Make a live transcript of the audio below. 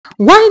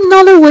Why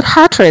Nollywood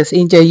actress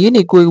Angel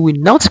Unigwe will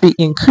not be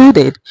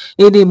included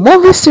in the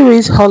movie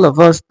series All of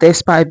Us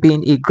despite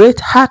being a great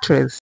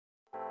actress.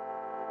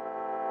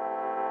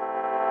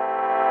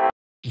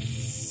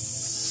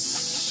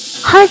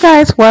 Hi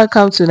guys,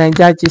 welcome to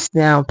Nigerian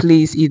Now.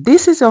 Please, if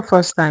this is your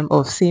first time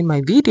of seeing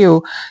my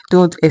video,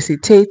 don't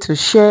hesitate to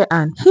share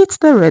and hit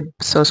the red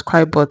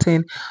subscribe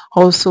button.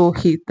 Also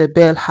hit the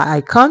bell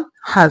icon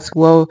as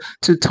well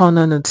to turn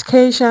on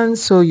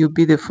notifications so you'll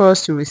be the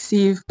first to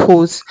receive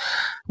posts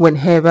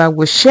whenever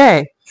we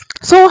share.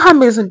 So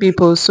amazing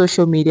people,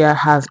 social media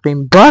has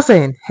been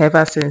buzzing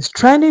ever since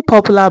trendy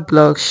popular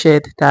blog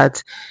shared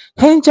that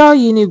Angel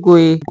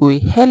Unigwe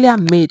earlier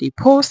made a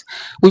post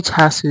which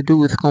has to do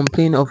with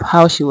complaint of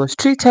how she was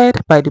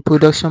treated by the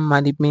production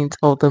management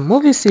of the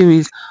movie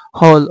series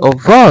All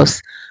of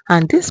Us.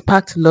 And this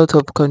sparked a lot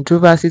of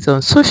controversies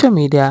on social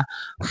media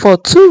for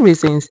two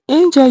reasons.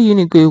 Angel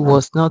Unigwe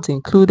was not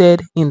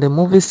included in the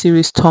movie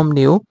series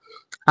thumbnail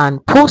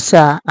and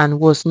poster and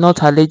was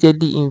not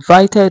allegedly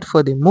invited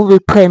for the movie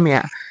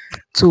premiere.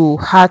 To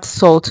add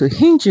salt to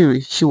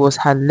injury, she was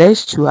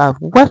alleged to have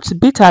wept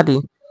bitterly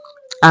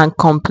and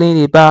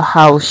complained about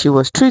how she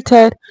was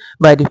treated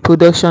by the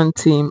production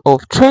team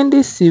of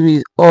trendy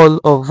series All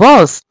of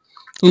Us.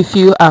 If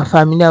you are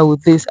familiar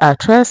with this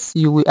actress,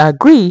 you will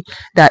agree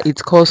that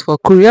it calls for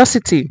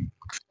curiosity.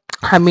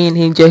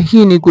 Angel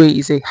Unigwe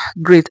is a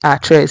great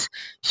actress.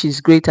 She's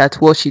great at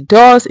what she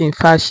does. In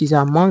fact, she's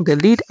among the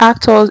lead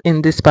actors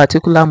in this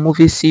particular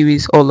movie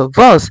series, All of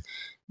Us.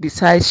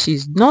 Besides,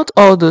 she's not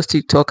all those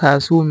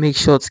TikTokers who make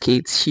short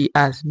skits. She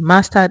has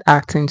mastered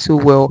acting so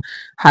well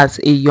as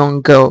a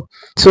young girl.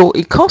 So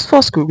it caused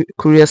for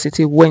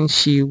curiosity when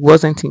she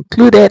wasn't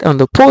included on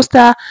the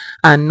poster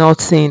and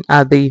not seen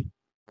at the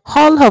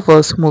All of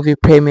Us movie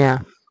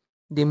premiere.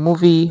 The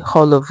movie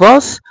All of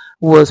Us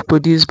was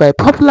produced by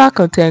popular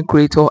content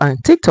creator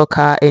and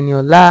TikToker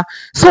Eniola.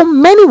 So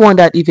many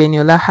wondered if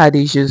Eniola had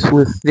issues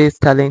with this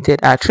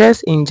talented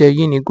actress Angel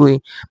Unigwe,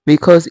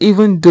 because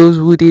even those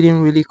who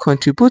didn't really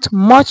contribute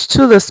much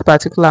to this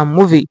particular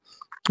movie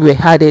were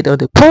added on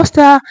the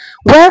poster,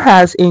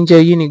 whereas Angel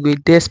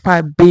Unigwe,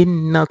 despite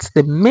being not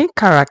the main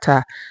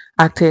character,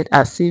 acted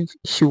as if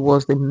she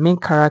was the main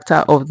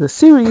character of the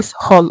series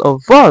All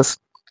of Us.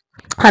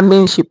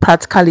 She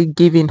practically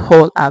giving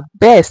all her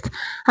best,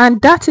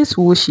 and that is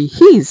who she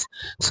is.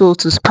 So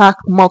to spark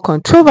more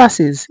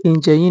controversies,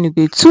 Angel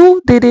Unigwe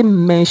too didn't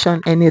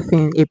mention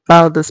anything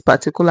about this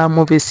particular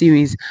movie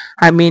series.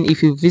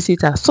 If you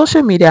visit her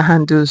social media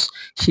handles,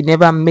 she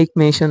never make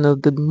mention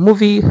of the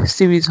movie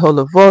series All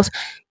of Us.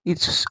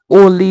 It's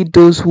only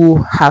those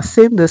who have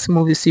seen this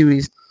movie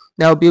series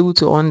they'll be able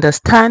to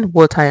understand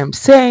what I am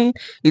saying.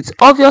 It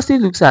obviously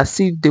looks as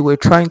if they were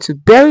trying to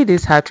bury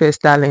this actress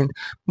talent,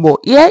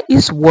 but here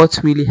is what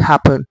really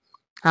happened.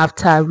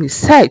 After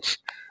research,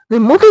 the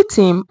movie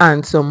team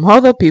and some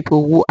other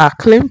people who are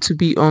claimed to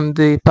be on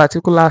the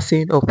particular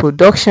scene of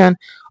production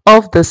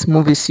of this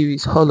movie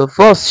series All of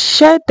Us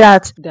shared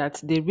that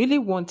they really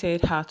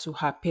wanted her to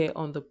appear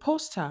on the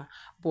poster,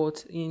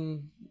 but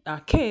in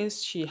her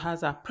case she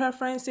has her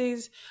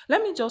preferences.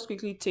 Let me just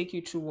quickly take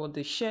you through what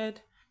they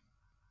shared.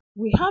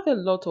 We have a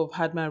lot of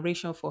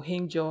admiration for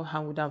Angel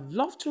and would have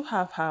loved to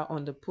have her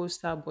on the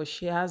poster, but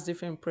she has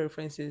different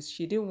preferences.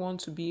 She didn't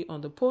want to be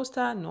on the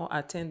poster nor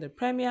attend the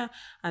premiere,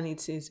 and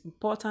it is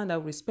important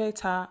that we respect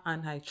her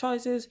and her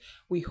choices.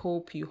 We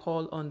hope you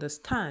all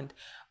understand.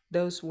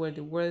 Those were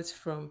the words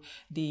from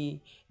the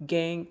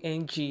gang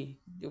NG.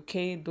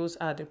 Okay, those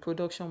are the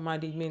production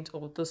management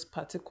of this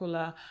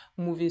particular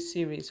movie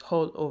series,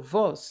 All of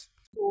Us.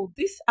 So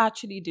this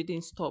actually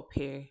didn't stop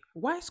here.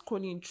 While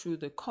scrolling through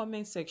the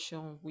comment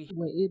section, we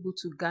were able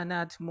to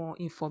garner more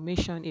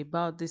information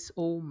about this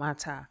whole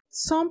matter.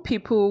 Some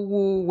people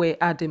who were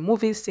at the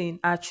movie scene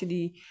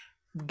actually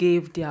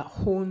gave their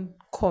own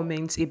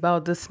comments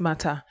about this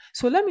matter.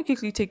 So let me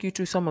quickly take you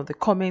through some of the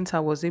comments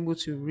I was able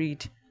to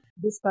read.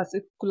 This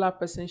particular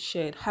person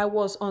shared, I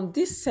was on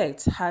this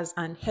set as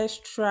an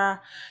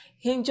extra.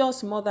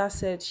 Angel's mother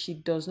said she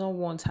does not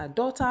want her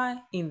daughter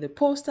in the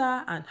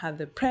poster and at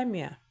the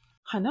premiere.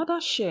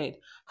 Another shared,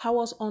 I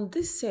was on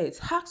this set,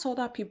 asked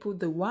other people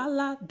the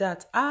wala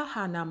that her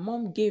and her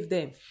mom gave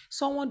them,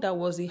 someone that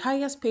was the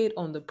highest paid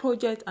on the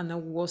project and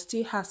was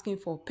still asking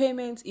for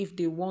payment if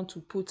they want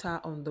to put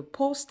her on the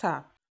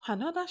poster.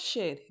 Another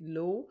shared,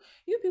 Lo,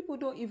 you people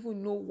don't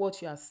even know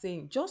what you are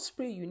saying. Just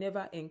pray you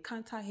never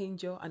encounter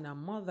Angel and her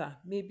mother.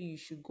 Maybe you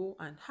should go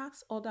and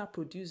ask other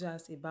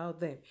producers about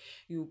them.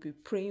 You'll be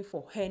praying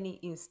for Henny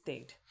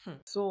instead.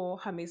 So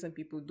amazing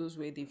people, those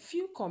were the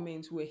few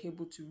comments we were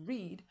able to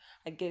read.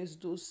 I guess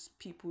those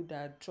people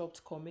that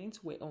dropped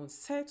comments were on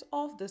set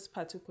of this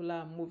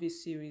particular movie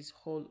series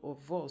All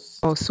of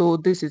Us. So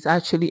this is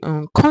actually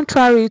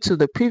contrary to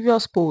the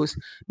previous post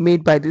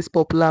made by this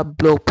popular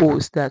blog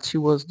post that she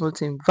was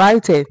not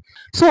invited.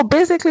 So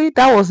basically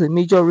that was a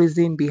major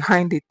reason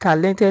behind the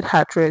talented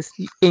actress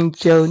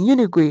Angel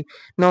Unigwe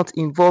not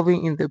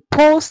involving in the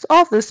post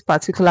of this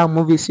particular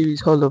movie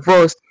series All of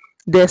Us,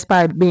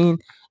 despite being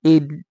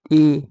a,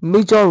 a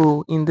major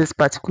role in this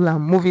particular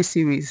movie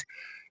series.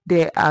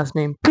 There has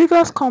been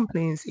previous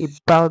complaints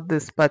about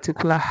this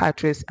particular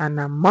actress and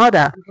her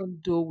mother. Even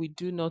though we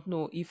do not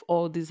know if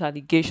all these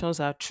allegations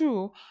are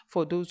true,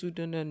 for those who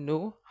do not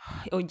know,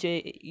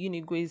 OJ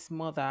Unigwe's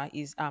mother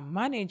is a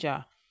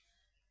manager.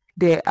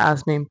 There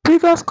has been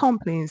previous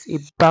complaints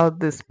about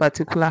this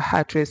particular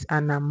actress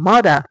and her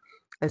mother,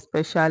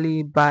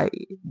 especially by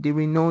the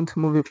renowned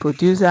movie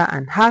producer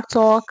and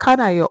actor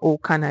Kanayo O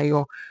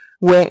Kanayo,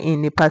 where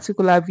in a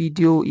particular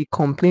video he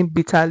complained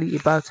bitterly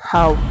about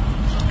how,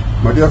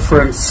 my dear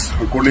friends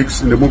and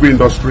colleagues in the movie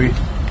industry,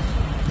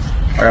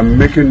 I am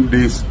making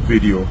this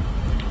video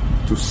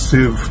to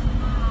save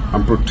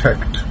and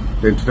protect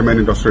the entertainment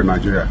industry in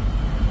Nigeria.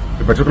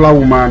 A particular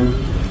woman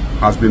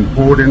has been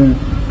holding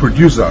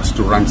producers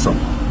to ransom,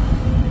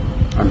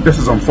 and this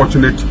is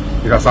unfortunate.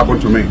 It has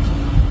happened to me.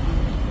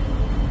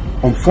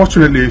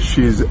 Unfortunately,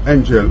 she is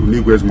Angel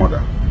Unigwe's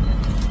mother.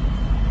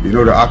 You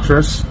know the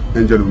actress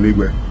Angel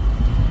Unigwe.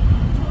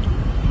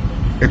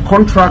 A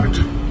contract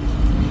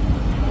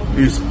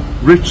is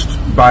reached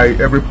by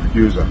every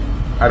producer,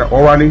 either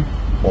orally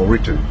or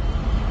written,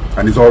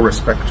 and is all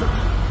respected.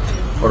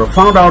 But I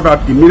found out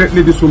that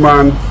immediately this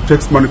woman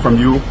takes money from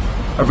you,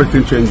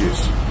 everything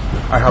changes.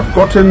 I have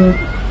gotten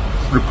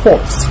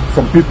reports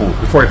from people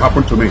before it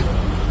happened to me.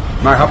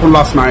 Now it happened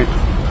last night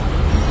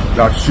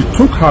that she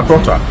took her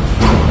daughter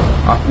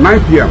at 9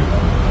 p.m.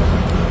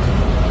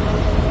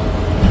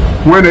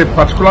 when a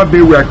particular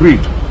day we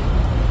agreed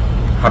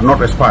had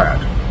not expired.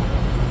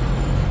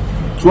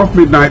 12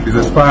 midnight is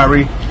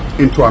expiry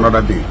into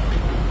another day.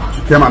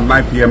 She came at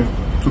 9 p.m.,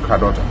 took her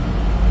daughter.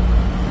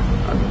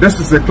 And this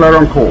is a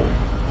clarion call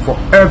for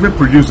every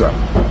producer.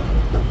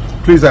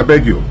 Please, I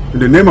beg you, in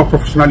the name of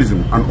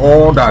professionalism and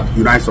all that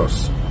unites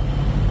us,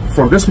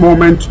 from this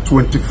moment,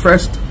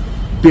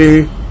 21st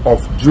day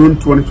of June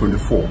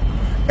 2024,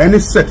 any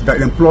set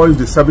that employs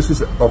the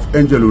services of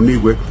Angel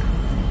Unigwe,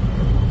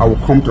 I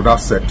will come to that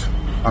set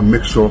and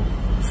make sure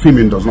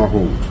filming does not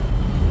hold.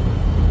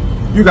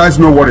 You guys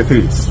know what it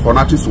is for an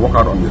artist to work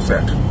out on the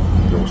set.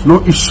 There was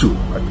no issue.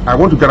 I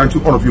want to guarantee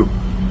all of you,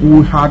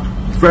 we had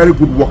very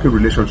good working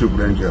relationship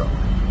with Angel.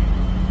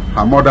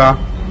 Her mother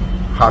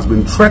has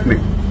been threatening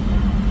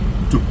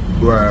to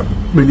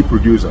many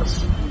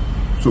producers.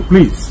 So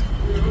please,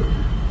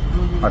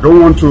 I don't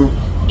want to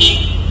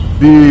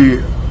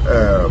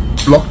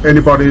block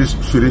anybody's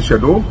shooting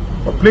schedule,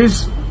 but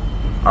please,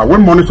 I will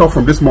monitor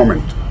from this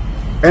moment.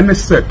 Any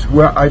set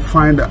where I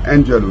find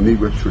Angel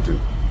Unigwe shooting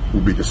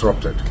will be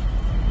disrupted.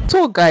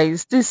 so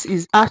guys, this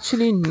is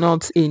actually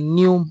not a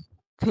new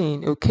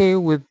thing, okay,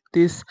 with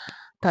this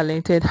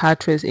talented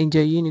actress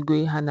Angel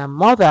Unigwe and her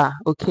mother.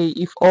 Okay,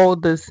 if all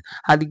these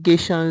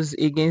allegations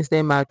against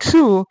them are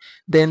true,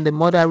 then the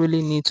mother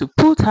really needs to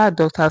put her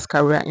daughter's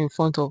career in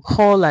front of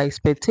all her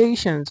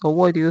expectations. Or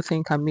what do you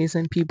think,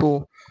 amazing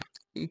people?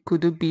 It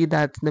could be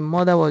that the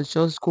mother was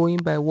just going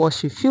by what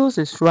she feels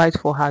is right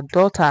for her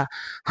daughter.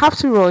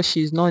 After all,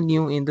 she's not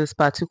new in this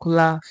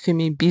particular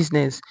filming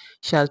business.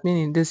 She has been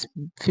in this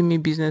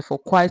filming business for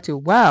quite a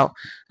while,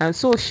 and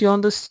so she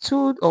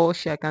understood, or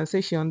I can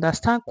say she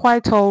understands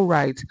quite all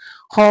right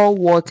all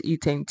what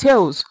it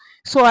entails.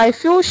 So I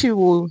feel she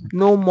will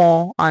know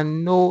more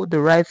and know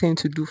the right thing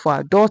to do for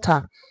her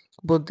daughter.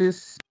 But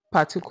this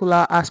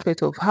particular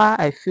aspect of her,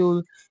 I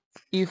feel,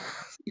 if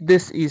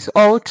this is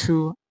all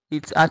true,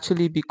 it's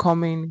actually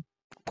becoming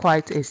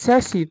quite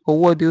excessive. Or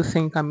what do you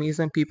think,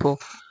 amazing people?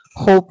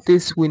 Hope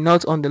this will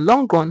not on the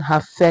long run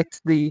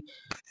affect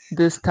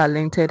this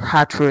talented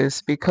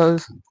actress,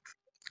 because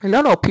a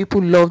lot of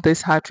people love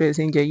this actress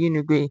Angel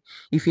Unigwe.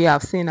 If you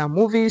have seen her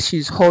movies,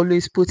 she's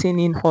always putting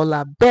in all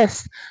her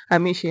best. I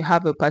mean, she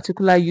have a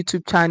particular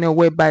YouTube channel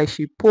whereby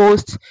she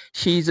posts.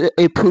 She's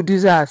a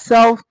producer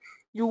herself.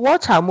 You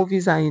watch her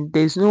movies and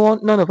there's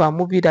none of her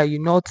movie that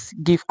you not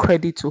give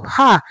credit to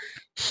her.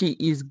 She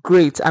is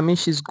great. I mean,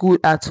 she's good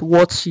at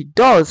what she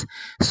does.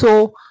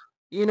 So,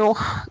 you know,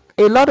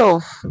 a lot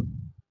of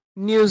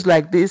news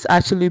like this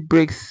actually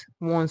breaks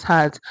one's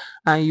heart,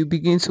 and you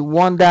begin to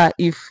wonder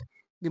if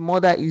the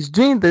mother is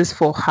doing this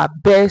for her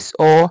best,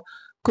 or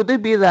could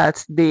it be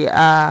that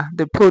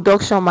the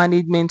production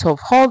management of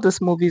all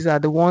these movies are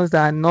the ones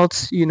that are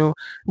not,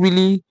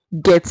 really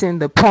getting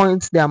the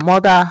points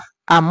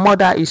our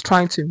mother is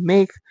trying to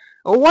make?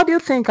 Or what do you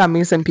think,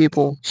 amazing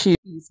people? She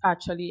is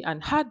actually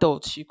an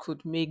adult. She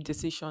could make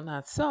decision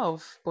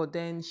herself, but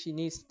then she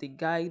needs the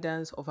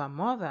guidance of her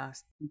mother,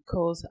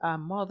 because her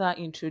mother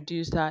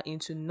introduced her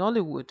into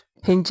Nollywood.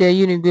 Angel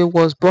Unigwe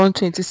was born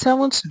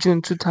 27th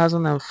June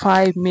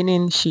 2005,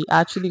 meaning she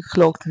actually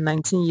clocked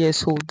 19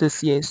 years old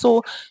this year.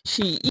 So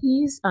she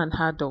is an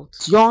adult.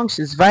 She's young,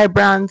 she's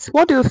vibrant.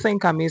 What do you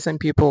think, amazing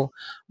people?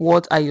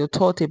 What are your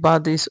thoughts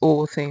about this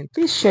whole thing?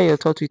 Please share your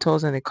thoughts with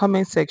us in the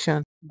comment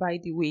section. By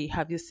the way,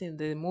 have you seen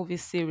the movie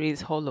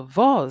series Hall of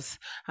Us?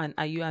 And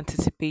are you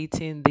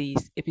anticipating the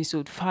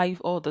episode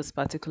 5 or this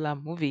particular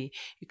movie?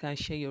 You can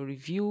share your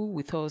review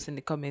with us in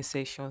the comment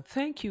section.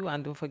 Thank you,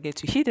 and don't forget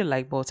to hit the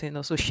like button.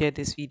 Also share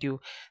this video,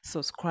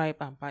 subscribe,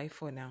 and bye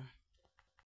for now.